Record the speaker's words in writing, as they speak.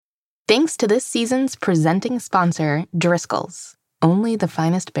Thanks to this season's presenting sponsor, Driscoll's. Only the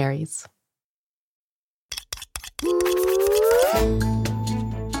finest berries.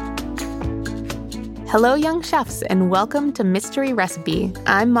 Hello, young chefs, and welcome to Mystery Recipe.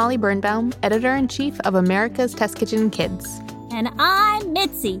 I'm Molly Birnbaum, editor-in-chief of America's Test Kitchen Kids. And I'm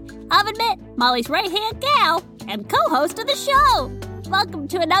Mitzi, Oven Mitt, Molly's right-hand gal, and co-host of the show. Welcome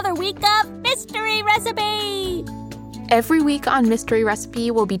to another week of Mystery Recipe! Every week on Mystery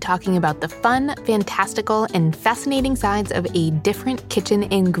Recipe, we'll be talking about the fun, fantastical, and fascinating sides of a different kitchen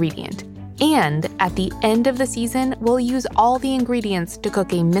ingredient. And at the end of the season, we'll use all the ingredients to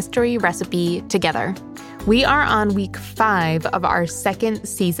cook a mystery recipe together. We are on week 5 of our second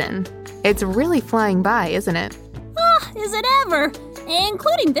season. It's really flying by, isn't it? Is it ever?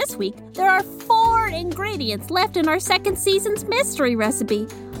 Including this week, there are 4 ingredients left in our second season's mystery recipe.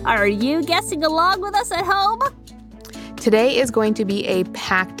 Are you guessing along with us at home? Today is going to be a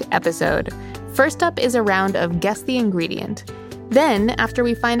packed episode. First up is a round of Guess the Ingredient. Then, after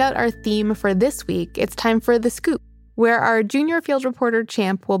we find out our theme for this week, it's time for The Scoop, where our junior field reporter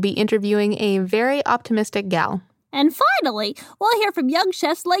Champ will be interviewing a very optimistic gal. And finally, we'll hear from young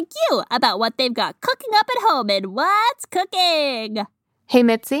chefs like you about what they've got cooking up at home and what's cooking. Hey,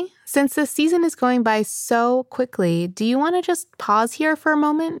 Mitzi, since this season is going by so quickly, do you want to just pause here for a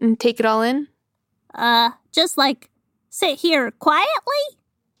moment and take it all in? Just sit here quietly?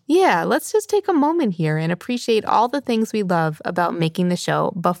 Yeah, let's just take a moment here and appreciate all the things we love about making the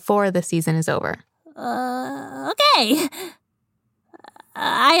show before the season is over. Okay.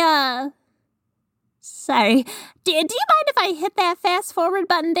 Sorry. Do you mind if I hit that fast forward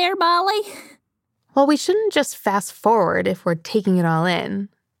button there, Molly? Well, we shouldn't just fast forward if we're taking it all in.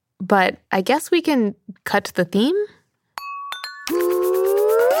 But I guess we can cut to the theme?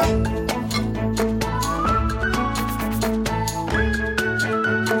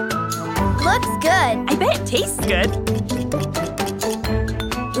 Looks good. I bet it tastes good.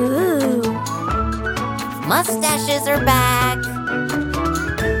 Ooh. Mustaches are back.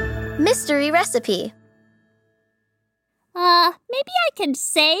 Mystery recipe. Maybe I can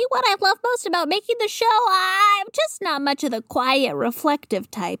say what I love most about making the show. I'm just not much of the quiet, reflective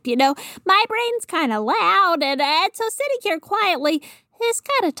type, you know. My brain's kind of loud, and so sitting here quietly is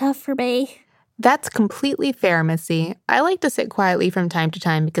kind of tough for me. That's completely fair, Missy. I like to sit quietly from time to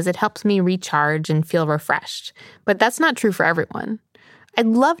time because it helps me recharge and feel refreshed. But that's not true for everyone. I'd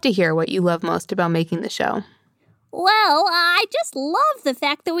love to hear what you love most about making the show. Well, I just love the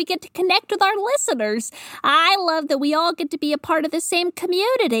fact that we get to connect with our listeners. I love that we all get to be a part of the same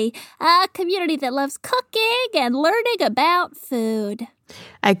community, a community that loves cooking and learning about food.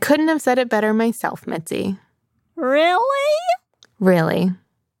 I couldn't have said it better myself, Mitzi. Really? Really.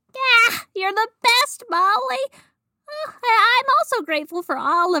 Yeah, you're the best, Molly. I'm also grateful for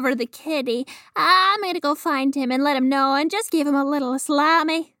Oliver the kitty. I'm going to go find him and let him know and just give him a little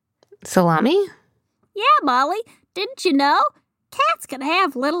salami. Salami? Yeah, Molly. Didn't you know? Cats can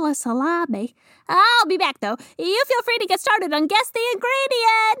have little salami. I'll be back, though. You feel free to get started on Guess the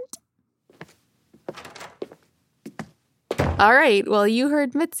Ingredient. All right, well, you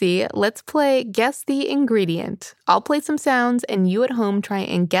heard Mitzi. Let's play Guess the Ingredient. I'll play some sounds, and you at home try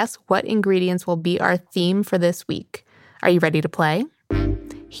and guess what ingredients will be our theme for this week. Are you ready to play?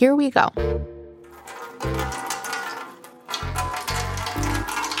 Here we go.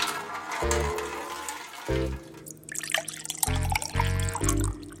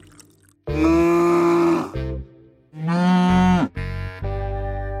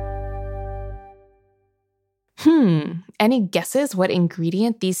 Any guesses what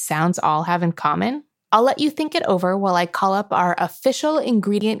ingredient these sounds all have in common? I'll let you think it over while I call up our official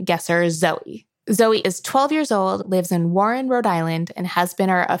ingredient guesser, Zoe. Zoe is 12 years old, lives in Warren, Rhode Island, and has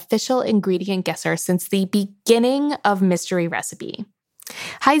been our official ingredient guesser since the beginning of Mystery Recipe.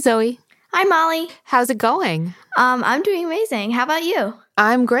 Hi, Zoe. Hi, Molly. How's it going? I'm doing amazing. How about you?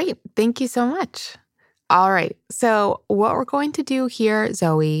 I'm great. Thank you so much. All right, so what we're going to do here,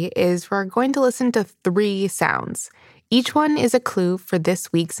 Zoe, is we're going to listen to 3 sounds. Each one is a clue for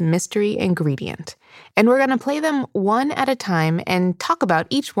this week's mystery ingredient. And we're going to play them one at a time and talk about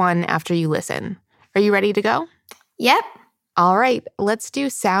each one after you listen. Are you ready to go? Yep. All right, let's do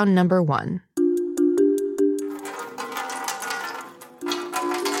sound number 1.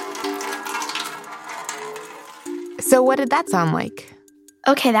 So what did that sound like?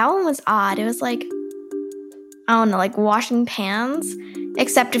 Okay, that one was odd. It was like, I don't know, like washing pans,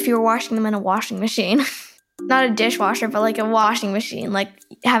 except if you were washing them in a washing machine. Not a dishwasher, but like a washing machine, like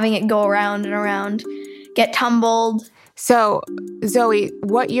having it go around and around, get tumbled. So, Zoe,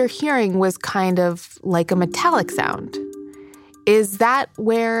 what you're hearing was kind of like a metallic sound. Is that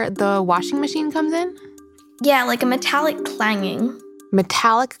where the washing machine comes in? Yeah, like a metallic clanging.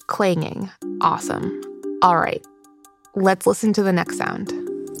 Metallic clanging. Awesome. All right. Let's listen to the next sound.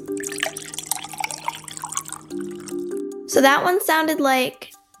 So that one sounded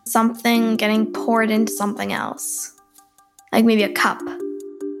like something getting poured into something else. Like maybe a cup.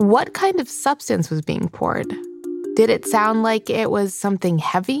 What kind of substance was being poured? Did it sound like it was something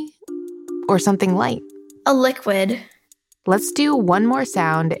heavy or something light? A liquid. Let's do one more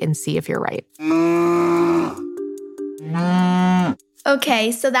sound and see if you're right.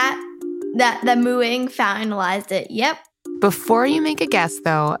 Okay, so that mooing finalized it. Yep. Before you make a guess,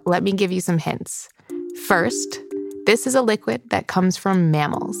 though, let me give you some hints. First, this is a liquid that comes from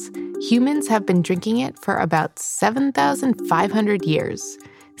mammals. Humans have been drinking it for about 7,500 years.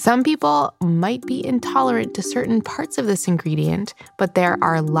 Some people might be intolerant to certain parts of this ingredient, but there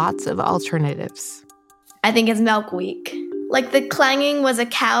are lots of alternatives. I think it's Milk Week. Like the clanging was a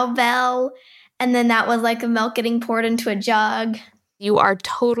cowbell, and then that was like a milk getting poured into a jug. You are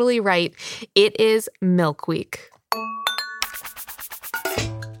totally right. It is Milk Week.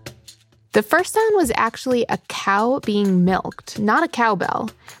 The first sound was actually a cow being milked, not a cowbell,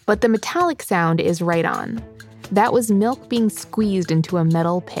 but the metallic sound is right on. That was milk being squeezed into a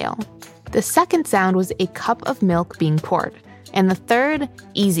metal pail. The second sound was a cup of milk being poured. And the third,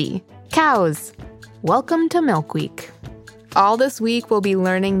 easy, cows. Welcome to Milk Week. All this week, we'll be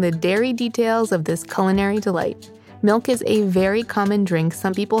learning the dairy details of this culinary delight. Milk is a very common drink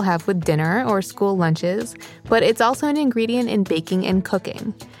some people have with dinner or school lunches, but it's also an ingredient in baking and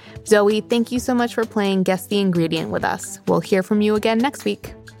cooking. Zoe, thank you so much for playing Guess the Ingredient with us. We'll hear from you again next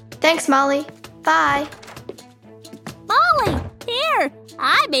week. Thanks, Molly. Bye. Molly, here,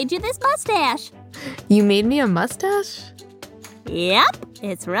 I made you this mustache. You made me a mustache? Yep,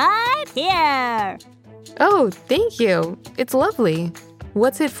 it's right here. Oh, thank you. It's lovely.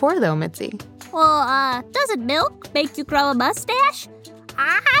 What's it for, though, Mitzi? Well, doesn't milk make you grow a mustache?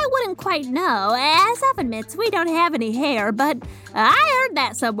 I wouldn't quite know. As of admits, we don't have any hair, but I heard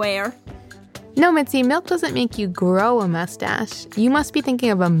that somewhere. No, Mitzi, milk doesn't make you grow a mustache. You must be thinking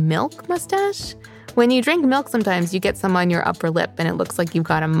of a milk mustache. When you drink milk, sometimes you get some on your upper lip, and it looks like you've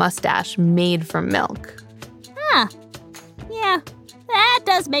got a mustache made from milk. Huh. Yeah, that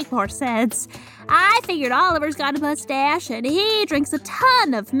does make more sense. I figured Oliver's got a mustache, and he drinks a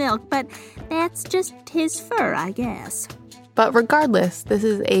ton of milk, but that's just his fur, I guess. But regardless, this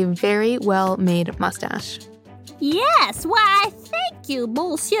is a very well-made mustache. Yes, why, thank you,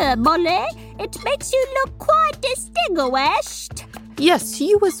 Monsieur Mollet. It makes you look quite distinguished. Yes,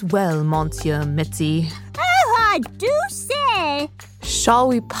 you as well, Monsieur Mitzi. Oh, I do say. Shall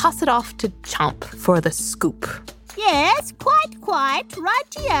we pass it off to Chomp for the scoop? Yes, quite,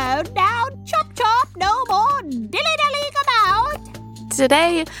 rightio. Now, chop, no more dilly-dallying about.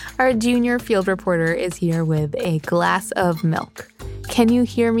 Today, our junior field reporter is here with a glass of milk. Can you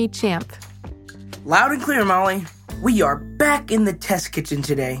hear me, Champ? Loud and clear, Molly. We are back in the test kitchen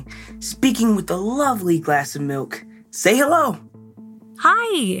today, speaking with a lovely glass of milk. Say hello.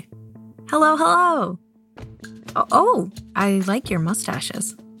 Hi. Hello. Oh, I like your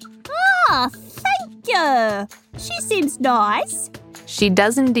mustaches. Ah, thank you. She seems nice. She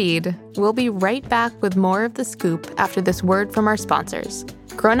does indeed. We'll be right back with more of The Scoop after this word from our sponsors.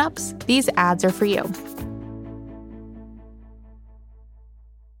 Grown-ups, these ads are for you.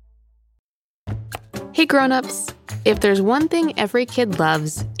 Hey grown-ups, if there's one thing every kid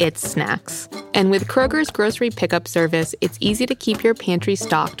loves, it's snacks. And with Kroger's grocery pickup service, it's easy to keep your pantry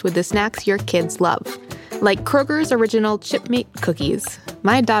stocked with the snacks your kids love. Like Kroger's original Chipmate cookies.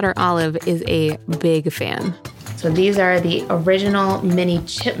 My daughter Olive is a big fan. So these are the original mini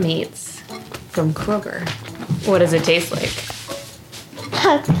Chipmates from Kroger. What does it taste like?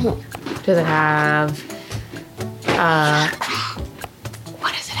 Does it have,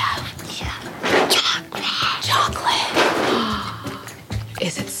 what does it have? Chocolate.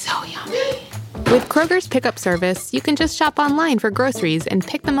 Is it so yummy? With Kroger's pickup service, you can just shop online for groceries and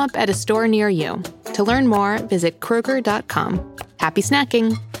pick them up at a store near you. To learn more, visit Kroger.com. Happy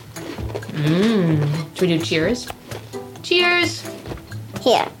snacking. Should we do cheers? Cheers.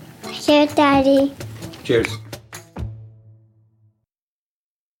 Here. Cheers, Daddy. Cheers.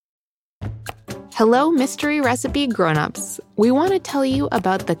 Hello, mystery recipe grown-ups. We want to tell you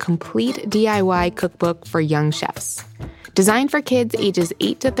about the complete DIY cookbook for young chefs. Designed for kids ages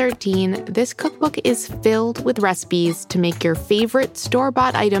 8 to 13, this cookbook is filled with recipes to make your favorite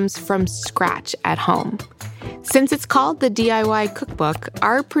store-bought items from scratch at home. Since it's called the DIY Cookbook,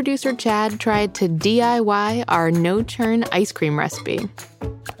 our producer Chad tried to DIY our no-churn ice cream recipe.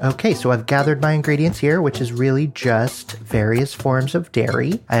 Okay, so I've gathered my ingredients here, which is really just various forms of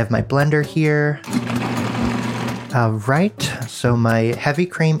dairy. I have my blender here. Right, so my heavy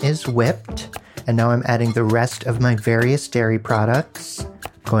cream is whipped, and now I'm adding the rest of my various dairy products.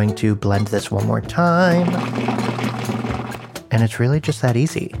 Going to blend this one more time. And it's really just that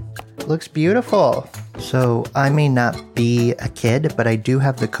easy. Looks beautiful. So I may not be a kid, but I do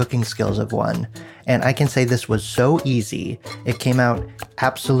have the cooking skills of one. And I can say this was so easy. It came out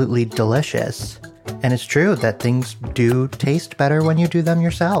absolutely delicious. And it's true that things do taste better when you do them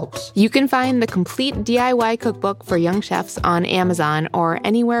yourselves. You can find the complete DIY cookbook for young chefs on Amazon or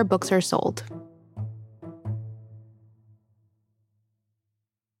anywhere books are sold.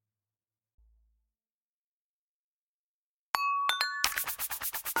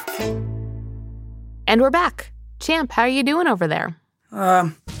 And we're back. Champ, how are you doing over there?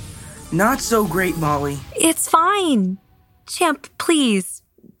 Not so great, Molly. It's fine. Champ, please,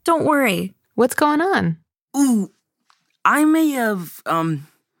 don't worry. What's going on? Ooh, I may have,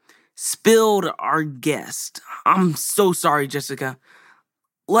 spilled our guest. I'm so sorry, Jessica.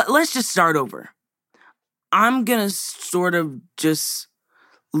 Let's just start over. I'm gonna sort of just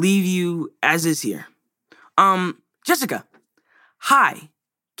leave you as is here. Jessica, hi.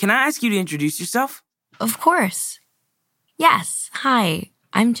 Can I ask you to introduce yourself? Of course. Yes, hi,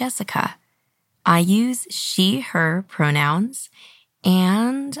 I'm Jessica. I use she, her pronouns,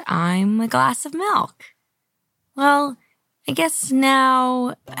 and I'm a glass of milk. Well, I guess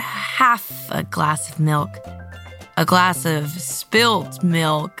now half a glass of milk. A glass of spilled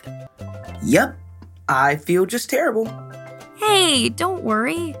milk. Yep, I feel just terrible. Hey, don't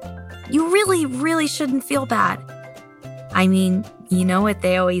worry. You really, really shouldn't feel bad. I mean, you know what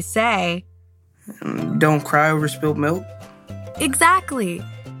they always say. Don't cry over spilled milk. Exactly.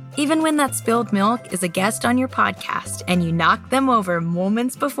 Even when that spilled milk is a guest on your podcast and you knock them over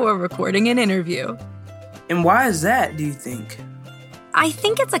moments before recording an interview. And why is that, do you think? I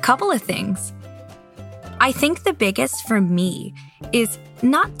think it's a couple of things. I think the biggest for me is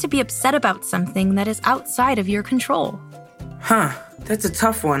not to be upset about something that is outside of your control. Huh, that's a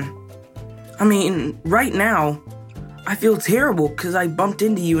tough one. I mean, right now, I feel terrible because I bumped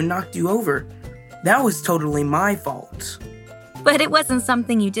into you and knocked you over. That was totally my fault. But it wasn't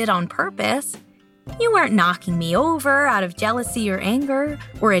something you did on purpose. You weren't knocking me over out of jealousy or anger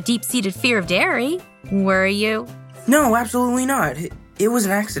or a deep-seated fear of dairy, were you? No, absolutely not. It was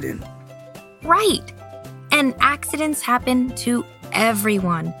an accident. Right. And accidents happen to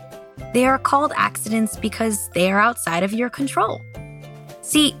everyone. They are called accidents because they are outside of your control.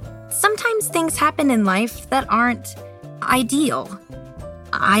 See, sometimes things happen in life that aren't ideal.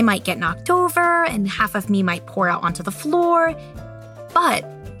 I might get knocked over and half of me might pour out onto the floor, but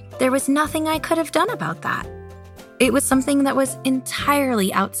there was nothing I could have done about that. It was something that was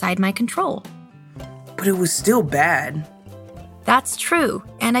entirely outside my control. But it was still bad. That's true,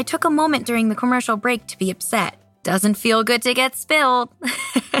 and I took a moment during the commercial break to be upset. Doesn't feel good to get spilled.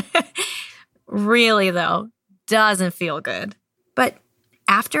 Really, though, doesn't feel good. But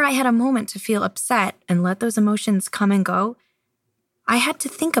after I had a moment to feel upset and let those emotions come and go, I had to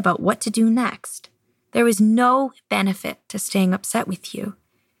think about what to do next. There was no benefit to staying upset with you.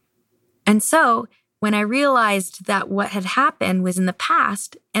 And so, when I realized that what had happened was in the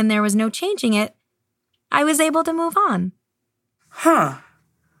past and there was no changing it, I was able to move on. Huh.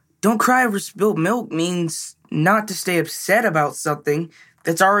 Don't cry over spilled milk means not to stay upset about something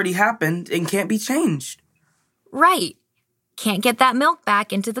that's already happened and can't be changed. Right. Can't get that milk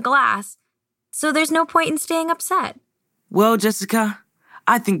back into the glass. So there's no point in staying upset. Well, Jessica,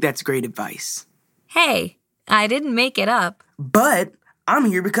 I think that's great advice. Hey, I didn't make it up. But I'm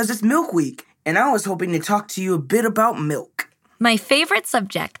here because it's Milk Week, and I was hoping to talk to you a bit about milk. My favorite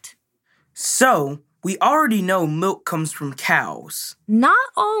subject. So, we already know milk comes from cows. Not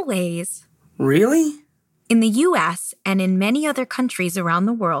always. Really? In the U.S. and in many other countries around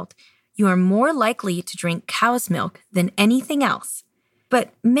the world, you are more likely to drink cow's milk than anything else.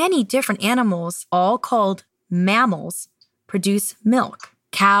 But many different animals, all called mammals, produce milk.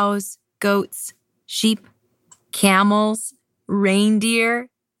 Cows, goats, sheep, camels, reindeer,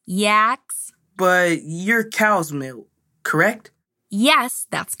 yaks. But you're cow's milk, correct? Yes,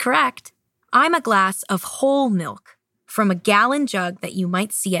 that's correct. I'm a glass of whole milk from a gallon jug that you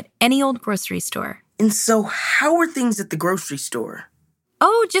might see at any old grocery store. And so how are things at the grocery store?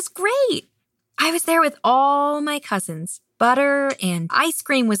 Oh, just great. I was there with all my cousins. Butter and ice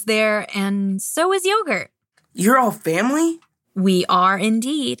cream was there, and so was yogurt. You're all family? We are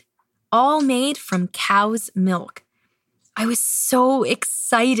indeed. all made from cow's milk. I was so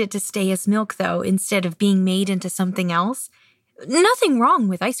excited to stay as milk, though, instead of being made into something else. Nothing wrong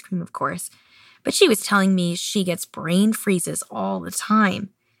with ice cream, of course, but she was telling me she gets brain freezes all the time.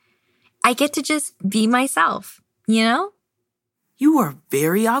 I get to just be myself, you know? You are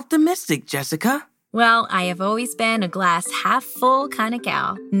very optimistic, Jessica. Well, I have always been a glass half full kind of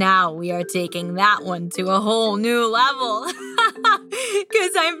gal. Now we are taking that one to a whole new level.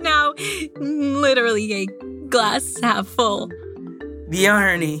 Because I'm now literally a glass half full. The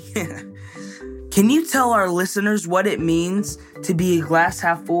irony. Can you tell our listeners what it means to be a glass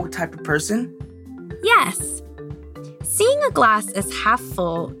half full type of person? Yes. Seeing a glass as half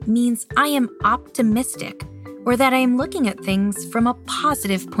full means I am optimistic, or that I am looking at things from a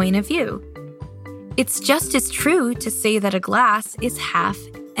positive point of view. It's just as true to say that a glass is half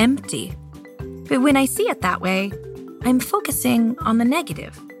empty. But when I see it that way, I'm focusing on the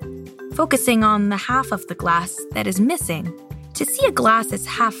negative, focusing on the half of the glass that is missing. To see a glass as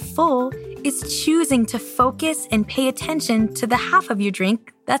half full is choosing to focus and pay attention to the half of your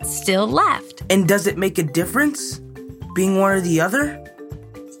drink that's still left. And does it make a difference, being one or the other?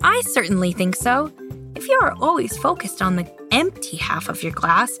 I certainly think so. If you are always focused on the empty half of your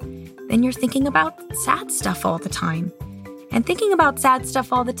glass, then you're thinking about sad stuff all the time. And thinking about sad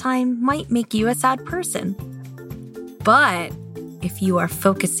stuff all the time might make you a sad person. But if you are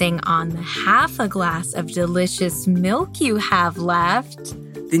focusing on the half a glass of delicious milk you have left,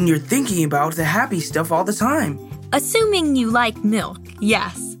 then you're thinking about the happy stuff all the time. Assuming you like milk,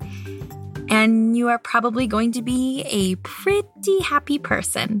 yes. And you are probably going to be a pretty happy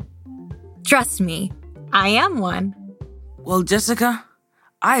person. Trust me, I am one. Well, Jessica,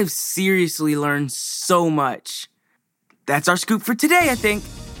 I have seriously learned so much. That's our scoop for today, I think.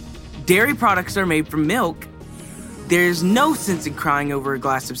 Dairy products are made from milk. There's no sense in crying over a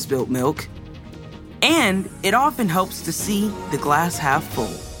glass of spilt milk. And it often helps to see the glass half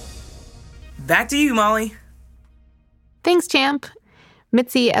full. Back to you, Molly. Thanks, Champ.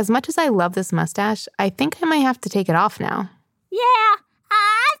 Mitzi, as much as I love this mustache, I think I might have to take it off now. Yeah,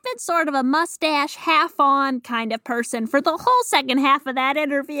 I've been sort of a mustache half-on kind of person for the whole second half of that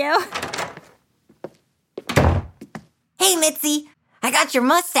interview. Hey, Mitzi, I got your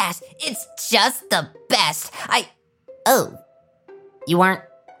mustache. It's just the best. Oh, you aren't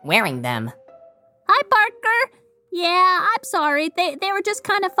wearing them. Hi, Parker. Yeah, I'm sorry. They were just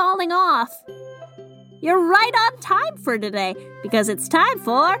kind of falling off. You're right on time for today, because it's time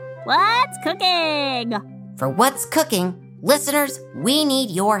for What's Cooking? For What's Cooking, listeners, we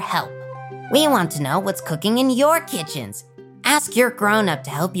need your help. We want to know what's cooking in your kitchens. Ask your grown-up to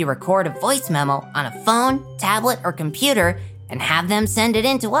help you record a voice memo on a phone, tablet, or computer and have them send it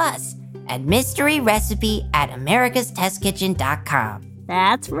in to us at mysteryrecipe@americastestkitchen.com.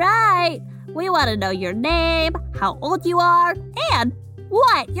 That's right. We want to know your name, how old you are, and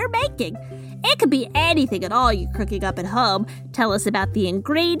what you're making. It could be anything at all you're cooking up at home. Tell us about the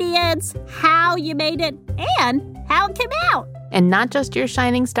ingredients, how you made it, and how it came out. And not just your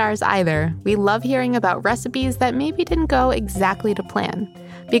shining stars either. We love hearing about recipes that maybe didn't go exactly to plan,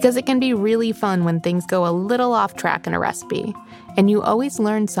 because it can be really fun when things go a little off track in a recipe, and you always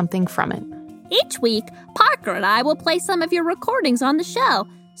learn something from it. Each week, Parker and I will play some of your recordings on the show.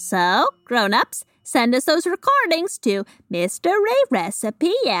 So, grown-ups, send us those recordings to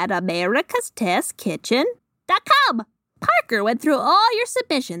mysteryrecipe@americastestkitchen.com. Parker went through all your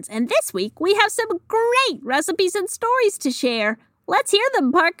submissions, and this week we have some great recipes and stories to share. Let's hear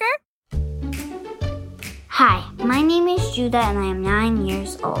them, Parker. Hi, my name is Judah and I am 9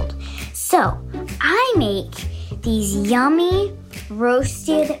 years old. So, I make these yummy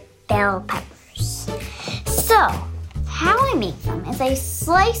roasted bell peppers. So, how I make them is I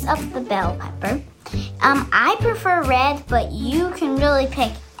slice up the bell pepper. I prefer red, but you can really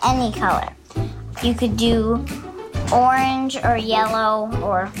pick any color. You could do orange or yellow,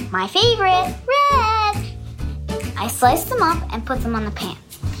 or my favorite, red. I slice them up and put them on the pan.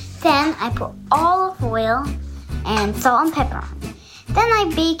 Then I put olive oil and salt and pepper on. Then I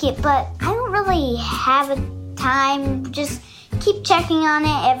bake it, but I don't really have a time. Just keep checking on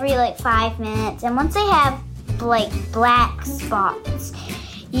it every 5 minutes. And once they have black spots,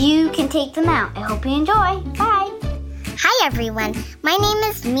 you can take them out. I hope you enjoy. Bye. Hi everyone, my name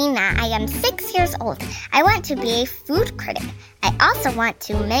is Mina. I am 6 years old. I want to be a food critic. I also want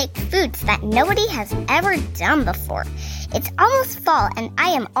to make foods that nobody has ever done before. It's almost fall and I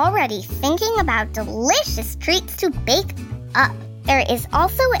am already thinking about delicious treats to bake up. There is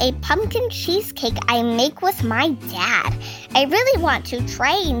also a pumpkin cheesecake I make with my dad. I really want to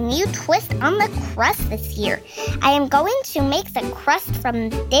try a new twist on the crust this year. I am going to make the crust from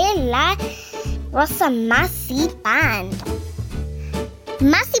de la rosa marzipan.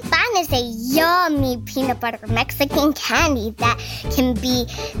 Marzipan is a yummy peanut butter Mexican candy that can be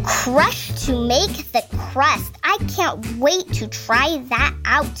crushed to make the crust. I can't wait to try that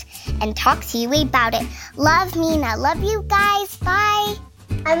out and talk to you about it. Love, Mina. Love you guys. Bye.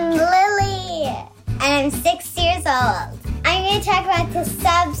 I'm Lily, and I'm 6 years old. I'm going to talk about the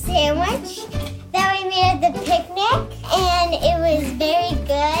sub sandwich that we made at the picnic, and it was very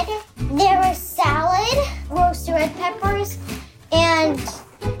good. There was salad, roasted red peppers, and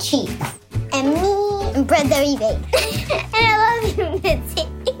cheese. And me and bread that we baked. And I love you, Mitzi.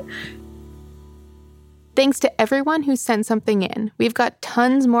 Thanks to everyone who sent something in. We've got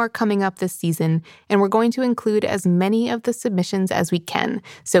tons more coming up this season, and we're going to include as many of the submissions as we can.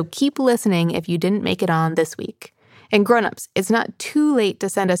 So keep listening if you didn't make it on this week. And grown-ups, it's not too late to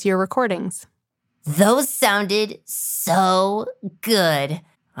send us your recordings. Those sounded so good.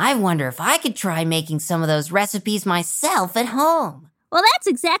 I wonder if I could try making some of those recipes myself at home. Well, that's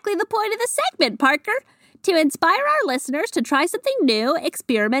exactly the point of the segment, Parker. To inspire our listeners to try something new,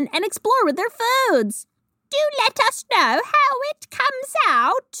 experiment, and explore with their foods. Do let us know how it comes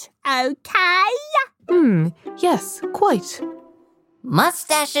out, okay? Yes, quite.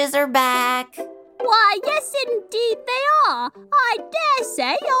 Mustaches are back. Why, yes, indeed they are. I dare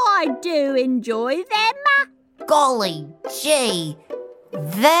say I do enjoy them. Golly gee,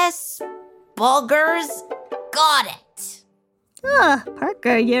 this buggers got it.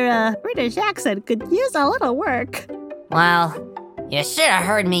 Parker, your British accent could use a little work. Well, you should have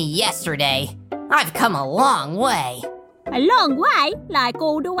heard me yesterday. I've come a long way. A long way, like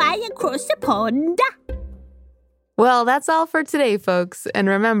all the way across the pond. Well, that's all for today, folks. And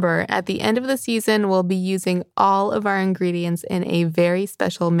remember, at the end of the season, we'll be using all of our ingredients in a very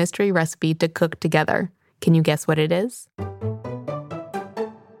special mystery recipe to cook together. Can you guess what it is?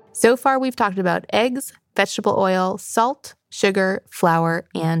 So far, we've talked about eggs, vegetable oil, salt, sugar, flour,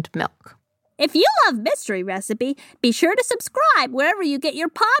 and milk. If you love Mystery Recipe, be sure to subscribe wherever you get your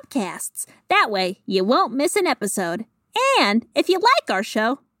podcasts. That way, you won't miss an episode. And if you like our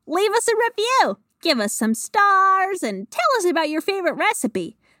show, leave us a review. Give us some stars and tell us about your favorite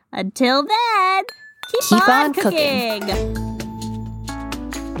recipe. Until then, keep on cooking.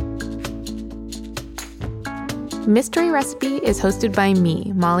 Mystery Recipe is hosted by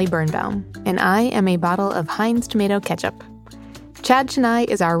me, Molly Birnbaum, and I am a bottle of Heinz tomato ketchup. Chad Chennai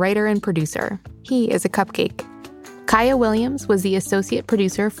is our writer and producer. He is a cupcake. Kaya Williams was the associate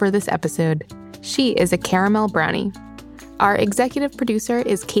producer for this episode. She is a caramel brownie. Our executive producer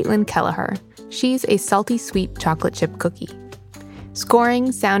is Caitlin Kelleher. She's a salty sweet chocolate chip cookie.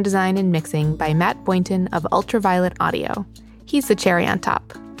 Scoring, sound design, and mixing by Matt Boynton of Ultraviolet Audio. He's the cherry on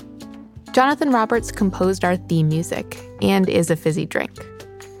top. Jonathan Roberts composed our theme music and is a fizzy drink.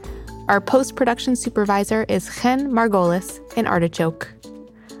 Our post-production supervisor is Chen Margolis, an artichoke.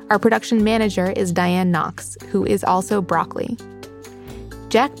 Our production manager is Diane Knox, who is also broccoli.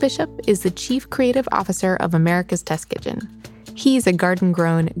 Jack Bishop is the chief creative officer of America's Test Kitchen. He's a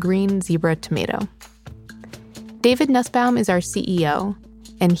garden-grown green zebra tomato. David Nussbaum is our CEO,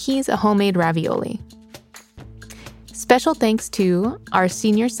 and he's a homemade ravioli. Special thanks to our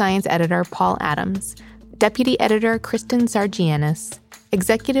senior science editor, Paul Adams, deputy editor, Kristen Sargianis,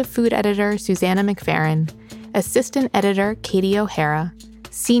 executive food editor, Susanna McFerrin, assistant editor, Katie O'Hara,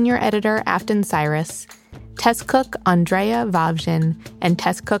 senior editor, Afton Cyrus, test cook, Andrea Vavjin, and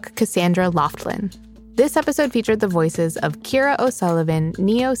test cook, Cassandra Loftlin. This episode featured the voices of Kira O'Sullivan,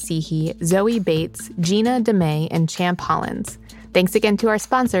 Neo Sehi, Zoe Bates, Gina DeMay, and Champ Hollins. Thanks again to our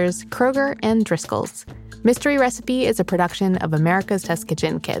sponsors, Kroger and Driscoll's. Mystery Recipe is a production of America's Test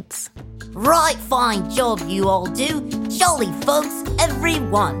Kitchen Kids. Right fine job you all do. Jolly folks,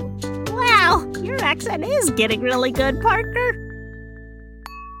 everyone. Wow, your accent is getting really good, Parker.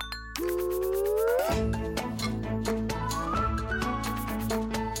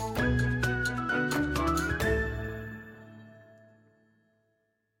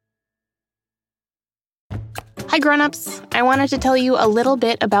 Hi grown-ups, I wanted to tell you a little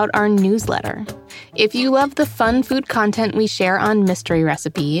bit about our newsletter. If you love the fun food content we share on Mystery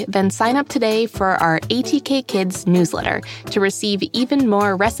Recipe, then sign up today for our ATK Kids newsletter to receive even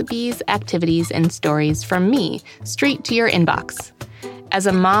more recipes, activities, and stories from me, straight to your inbox. As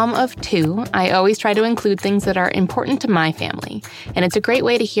a mom of 2, I always try to include things that are important to my family, and it's a great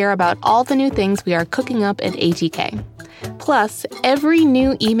way to hear about all the new things we are cooking up at ATK. Plus, Plus, every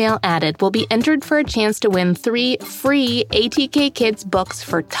new email added will be entered for a chance to win 3 free ATK Kids books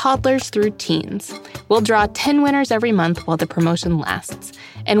for toddlers through teens. We'll draw 10 winners every month while the promotion lasts.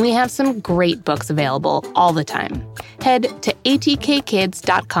 And we have some great books available all the time. Head to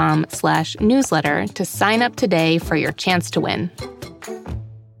atkkids.com/newsletter to sign up today for your chance to win.